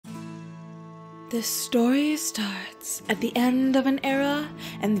This story starts at the end of an era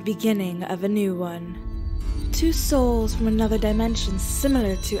and the beginning of a new one. Two souls from another dimension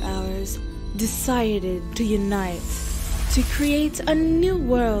similar to ours decided to unite, to create a new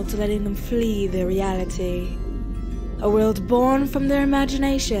world letting them flee their reality. A world born from their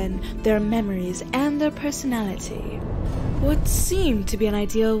imagination, their memories, and their personality. What seemed to be an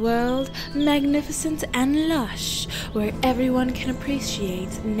ideal world, magnificent and lush, where everyone can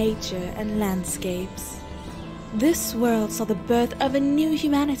appreciate nature and landscapes. This world saw the birth of a new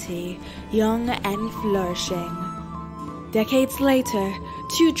humanity, young and flourishing. Decades later,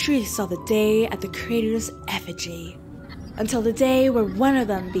 two trees saw the day at the creator's effigy, until the day where one of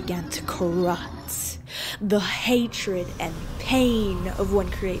them began to corrupt. The hatred and pain of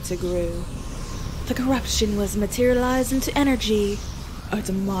one creator grew. The corruption was materialized into energy, a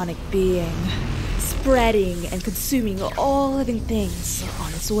demonic being, spreading and consuming all living things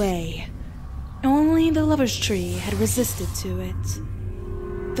on its way. Only the Lover's Tree had resisted to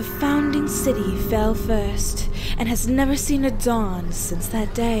it. The founding city fell first, and has never seen a dawn since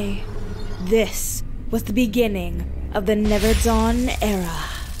that day. This was the beginning of the Never Dawn era.